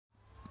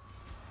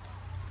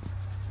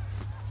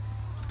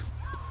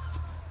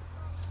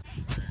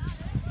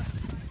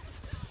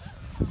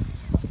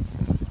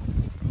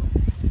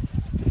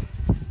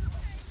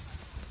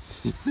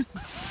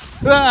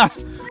Ah!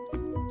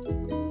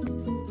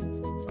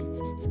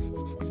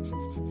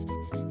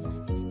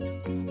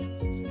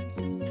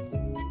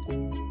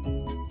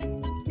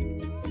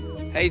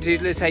 Hey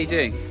Doodlers, how you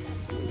doing?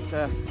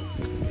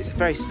 It's a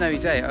very snowy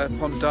day up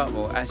on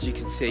Dartmoor, as you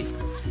can see.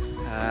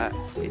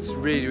 It's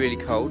really, really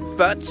cold,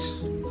 but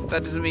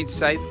that doesn't mean to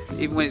say,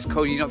 even when it's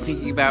cold, you're not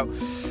thinking about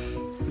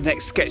the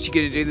next sketch you're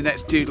going to do, the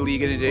next doodle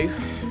you're going to do.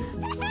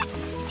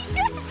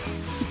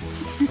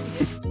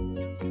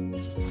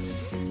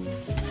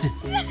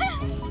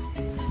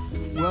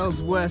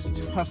 World's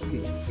worst husky.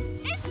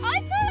 I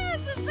thought that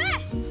was the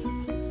best.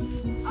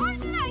 I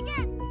want to do that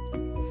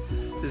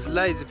again. There's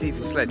loads of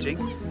people sledging.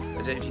 I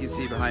don't know if you can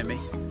see behind me.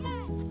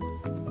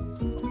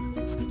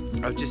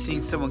 I've just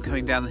seen someone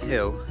coming down the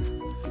hill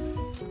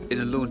in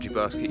a laundry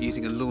basket,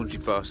 using a laundry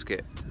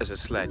basket as a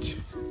sledge.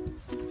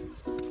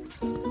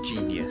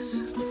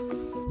 Genius.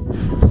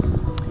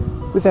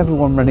 With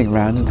everyone running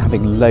around and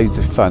having loads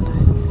of fun,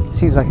 it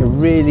seems like a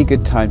really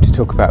good time to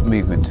talk about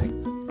movement.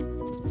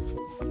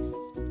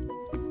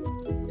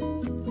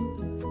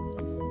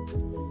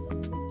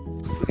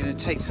 We're going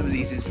to take some of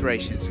these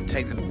inspirations and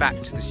take them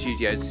back to the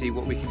studio and see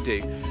what we can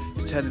do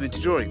to turn them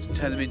into drawings and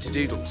turn them into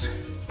doodles.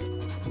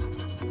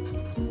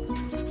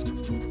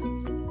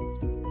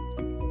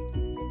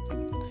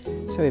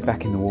 So we're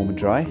back in the warm and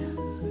dry,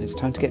 and it's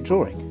time to get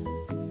drawing.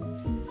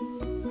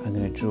 I'm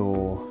going to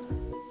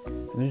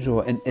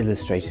draw an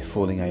illustrator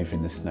falling over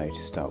in the snow to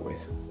start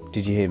with.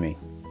 Did you hear me?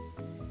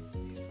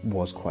 It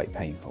was quite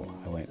painful,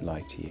 I won't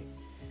lie to you.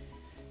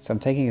 So I'm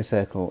taking a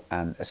circle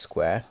and a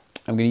square.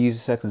 I'm going to use a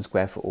circle and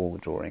square for all the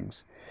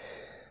drawings.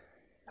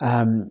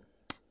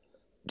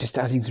 Just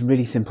adding some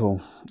really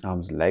simple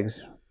arms and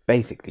legs.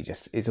 Basically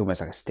it's almost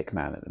like a stick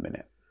man at the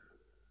minute.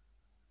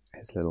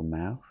 His little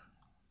mouth.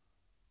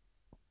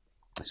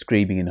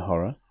 Screaming in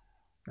horror,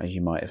 as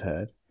you might have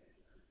heard.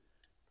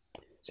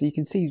 So you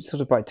can see,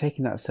 sort of by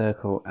taking that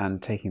circle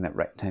and taking that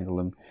rectangle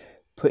and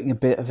putting a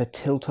bit of a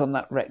tilt on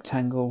that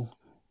rectangle,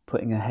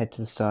 putting a head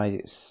to the side,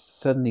 it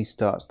suddenly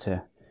starts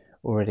to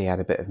already add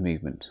a bit of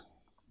movement.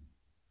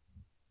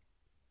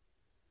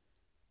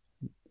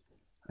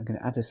 I'm going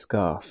to add a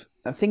scarf.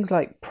 Now, things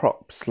like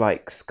props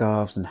like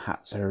scarves and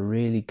hats are a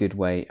really good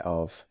way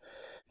of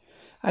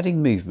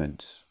adding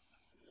movement.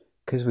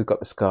 Because we've got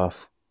the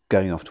scarf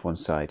going off to one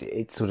side,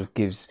 it sort of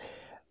gives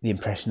the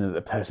impression that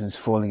the person's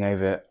falling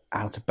over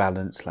out of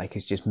balance, like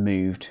it's just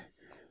moved.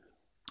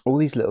 All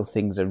these little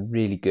things are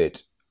really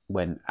good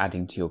when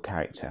adding to your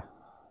character.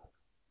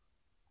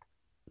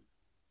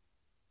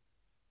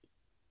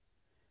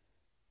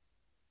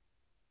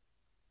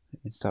 You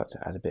can start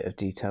to add a bit of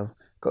detail.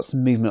 Got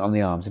some movement on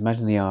the arms.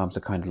 Imagine the arms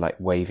are kind of like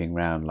waving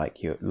round,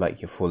 like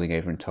you're falling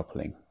over and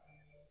toppling.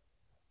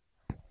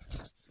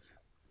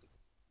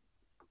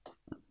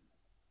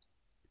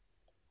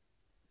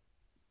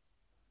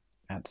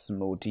 Add some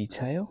more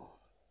detail.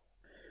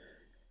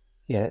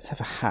 Yeah, let's have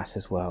a hat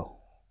as well.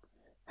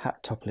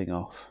 Hat toppling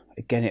off.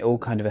 Again, it all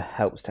kind of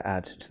helps to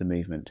add to the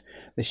movement.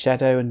 The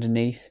shadow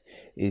underneath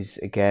is,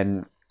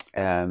 again,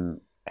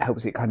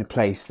 helps it kind of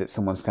place that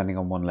someone's standing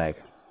on one leg.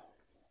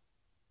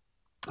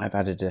 I've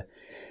added a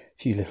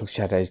few little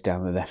shadows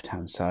down the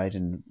left-hand side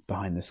and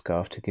behind the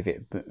scarf to give it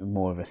a bit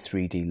more of a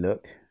 3D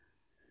look.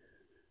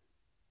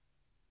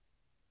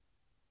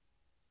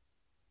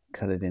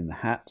 Coloured in the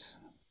hat,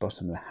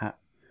 bottom of the hat.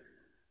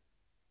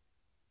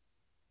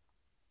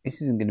 This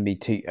isn't going to be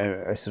too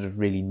a sort of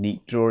really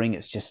neat drawing.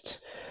 It's just,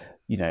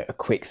 you know, a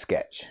quick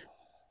sketch.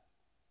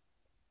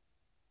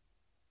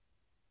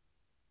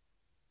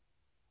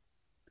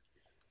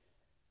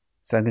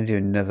 So I'm going to do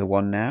another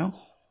one now.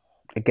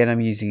 Again, I'm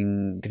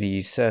going to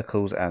use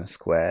circles and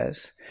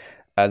squares.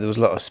 There was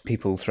a lot of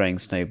people throwing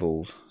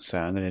snowballs, so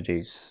I'm going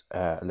to do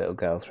a little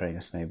girl throwing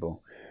a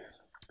snowball.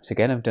 So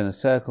again, I've done a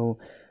circle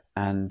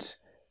and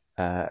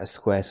a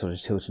square sort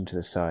of tilting to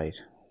the side.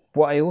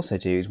 What I also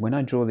do is when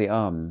I draw the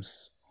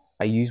arms,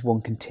 I use one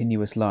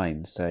continuous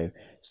line, so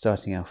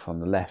starting off on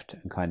the left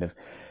and kind of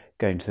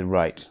going to the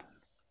right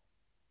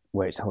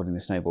where it's holding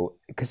the snowball.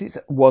 Because it's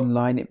one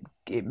line,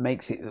 it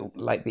makes it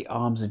like the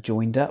arms are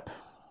joined up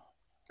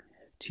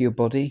to your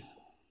body,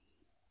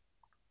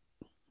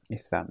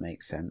 if that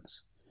makes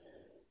sense.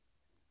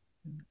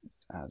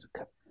 Let's add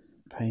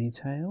a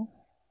ponytail.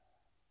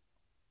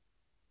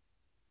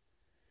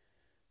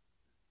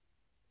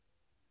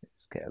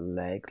 Let's get a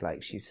leg,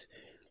 like she's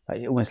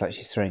almost like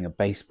she's throwing a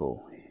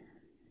baseball,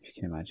 if you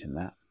can imagine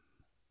that.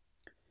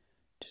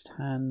 Just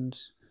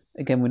hands.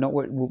 Again, we're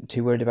not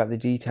too worried about the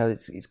detail.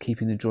 It's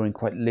keeping the drawing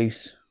quite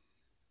loose.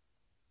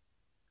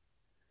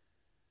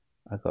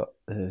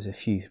 There was a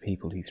few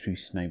people who threw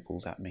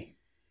snowballs at me.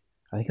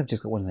 I think I've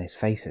just got one of those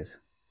faces.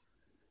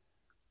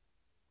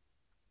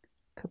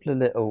 A couple of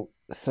little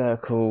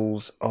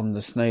circles on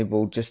the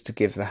snowball just to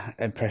give the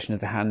impression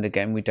of the hand.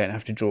 Again, we don't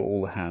have to draw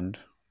all the hand.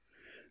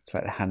 It's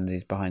like the hand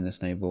is behind the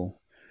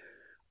snowball.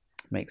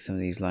 Make some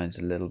of these lines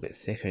a little bit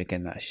thicker.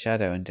 Again, that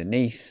shadow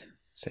underneath,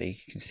 so you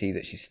can see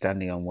that she's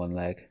standing on one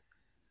leg.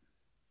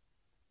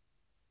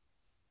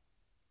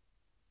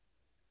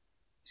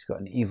 She's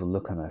got an evil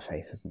look on her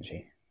face, hasn't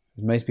she?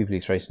 Most people who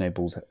throw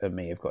snowballs at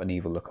me have got an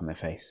evil look on their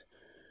face.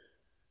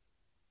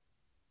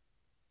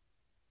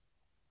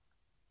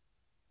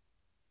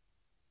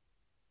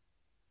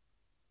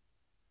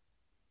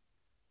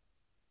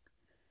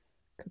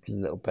 A couple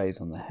of little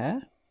bows on the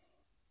hair.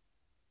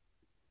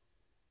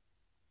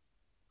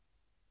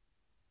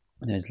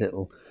 And those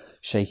little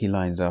shaky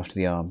lines after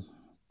the arm,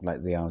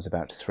 like the arm's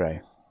about to throw.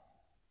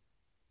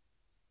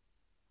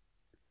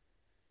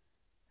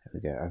 There we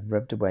go. I've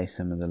rubbed away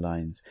some of the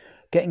lines.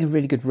 Getting a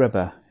really good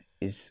rubber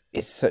is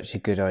such a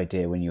good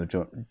idea when you're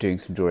doing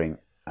some drawing,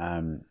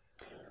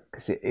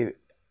 because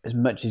as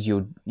much as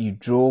you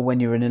draw when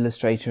you're an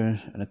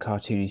illustrator and a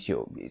cartoonist,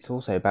 it's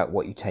also about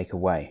what you take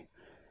away.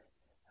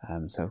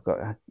 So I've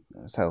got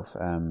myself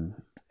a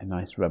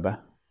nice rubber.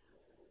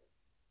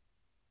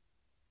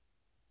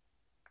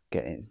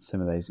 Getting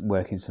some of those,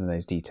 working some of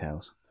those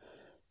details.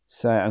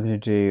 So I'm going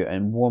to do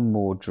one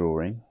more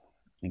drawing.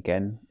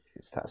 Again,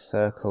 it's that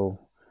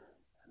circle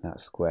and that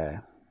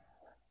square.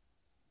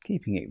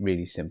 Keeping it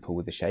really simple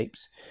with the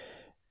shapes.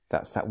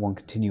 That's that one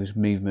continuous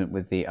movement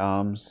with the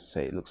arms, so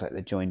it looks like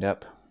they're joined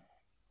up.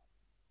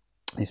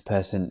 This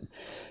person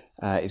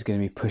is going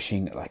to be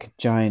pushing like a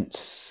giant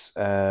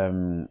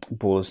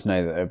ball of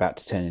snow that they're about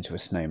to turn into a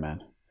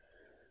snowman.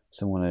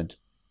 Someone had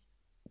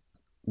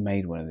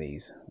made one of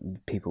these.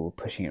 People were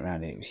pushing it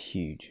around and it was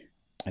huge.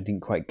 I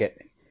didn't quite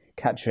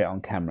capture it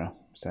on camera,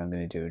 so I'm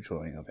going to do a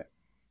drawing of it.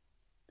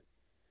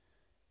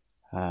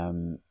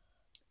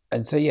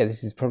 And so yeah,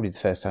 this is probably the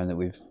first time that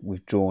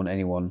we've drawn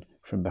anyone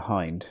from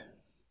behind.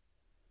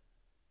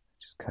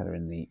 Just colour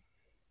in the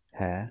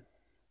hair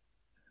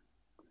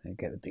and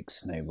get the big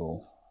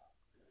snowball.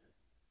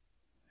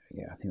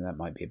 Yeah, I think that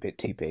might be a bit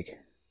too big.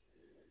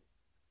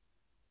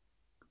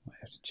 Might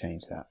have to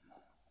change that,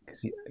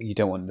 because you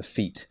don't want the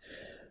feet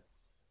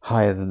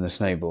higher than the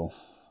snowball.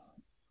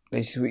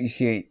 This is what you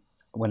see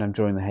when I'm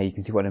drawing the hair. You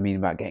can see what I mean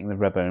about getting the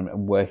rubber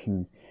and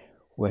working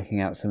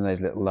out some of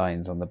those little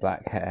lines on the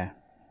black hair.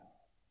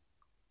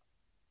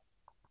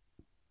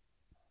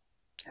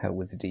 Help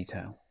with the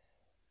detail.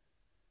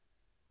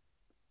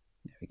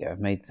 There we go. I've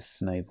made the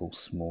snowball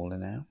smaller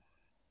now.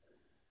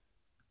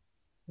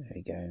 There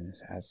we go. And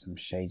let's add some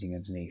shading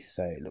underneath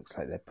so it looks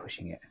like they're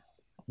pushing it.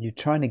 You're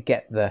trying to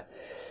get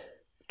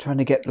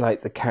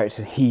like the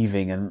character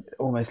heaving and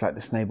almost like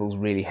the snowball's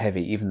really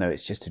heavy, even though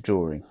it's just a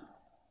drawing.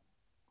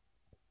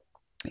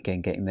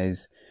 Again, getting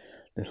those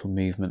little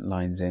movement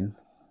lines in.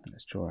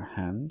 Let's draw a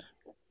hand.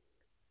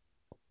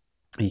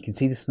 And you can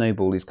see the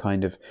snowball is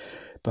kind of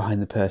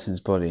behind the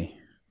person's body.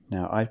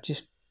 Now I've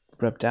just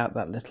rubbed out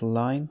that little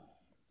line,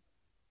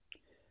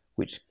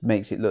 which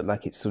makes it look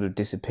like it's sort of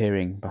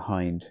disappearing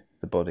behind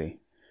the body.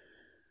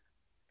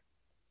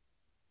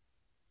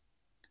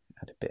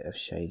 Add a bit of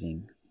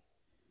shading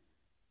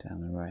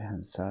down the right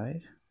hand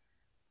side.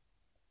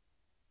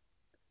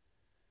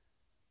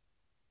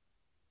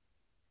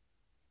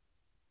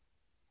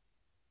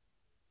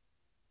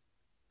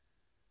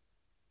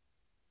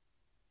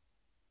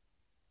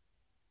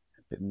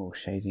 A bit more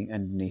shading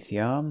underneath the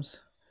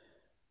arms.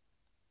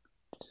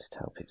 Just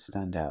help it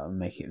stand out and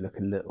make it look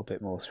a little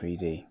bit more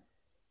 3D.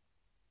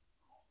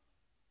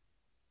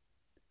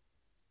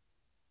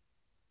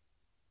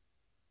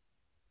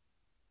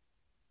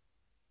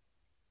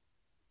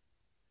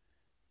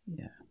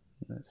 Yeah,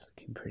 that's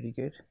looking pretty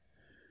good.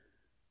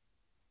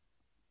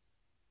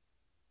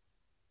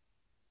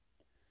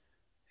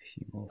 A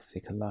few more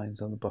thicker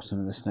lines on the bottom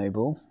of the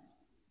snowball.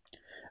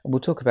 And we'll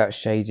talk about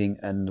shading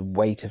and the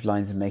weight of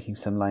lines and making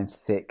some lines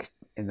thick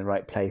in the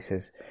right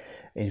places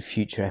in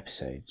future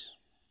episodes.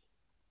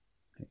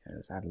 Okay,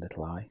 let's add a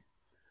little eye.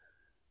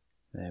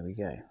 There we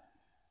go.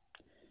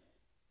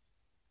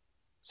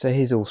 So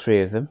here's all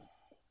three of them.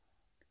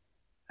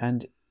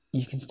 And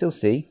you can still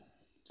see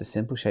the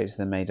simple shapes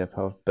they're made up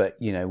of, but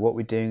you know what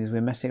we're doing is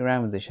we're messing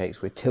around with the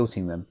shapes, we're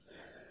tilting them.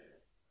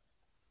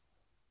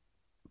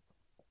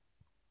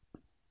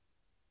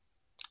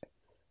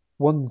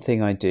 One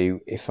thing I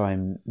do if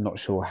I'm not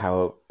sure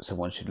how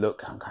someone should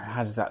look,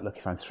 how does that look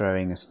if I'm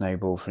throwing a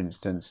snowball, for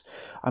instance,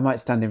 I might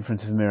stand in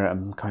front of a mirror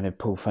and kind of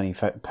pull funny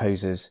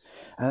poses,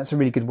 and that's a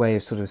really good way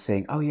of sort of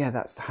seeing, oh yeah,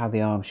 that's how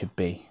the arm should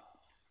be.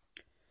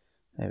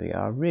 There we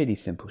are, really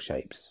simple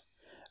shapes.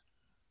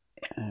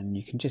 And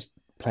you can just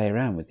play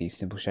around with these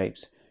simple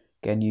shapes,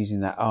 again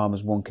using that arm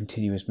as one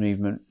continuous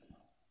movement,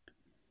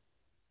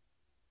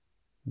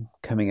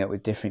 coming up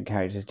with different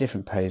characters,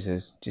 different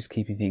poses, just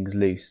keeping things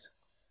loose.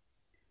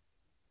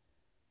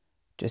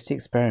 Just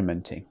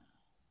experimenting.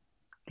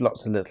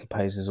 Lots of little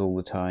poses all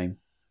the time.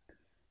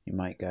 You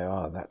might go,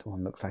 oh, that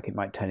one looks like it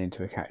might turn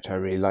into a character. I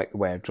really like the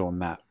way I've drawn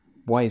that.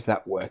 Why is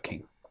that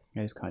working?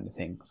 Those kind of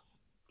things.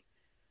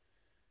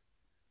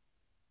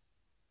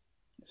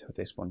 So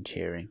this one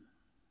cheering.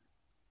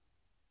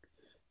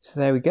 So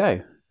there we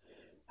go.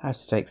 How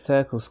to take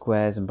circles,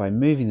 squares, and by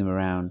moving them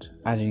around,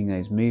 adding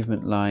those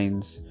movement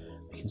lines,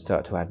 we can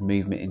start to add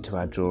movement into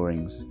our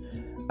drawings.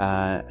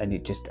 And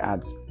it just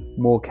adds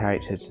more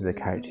character to the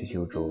characters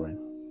you're drawing.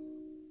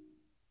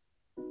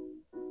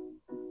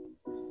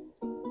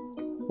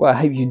 Well,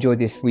 I hope you enjoyed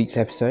this week's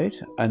episode,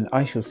 and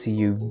I shall see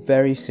you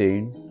very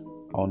soon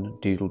on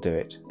Doodle Do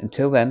It.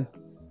 Until then,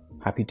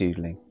 happy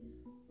doodling.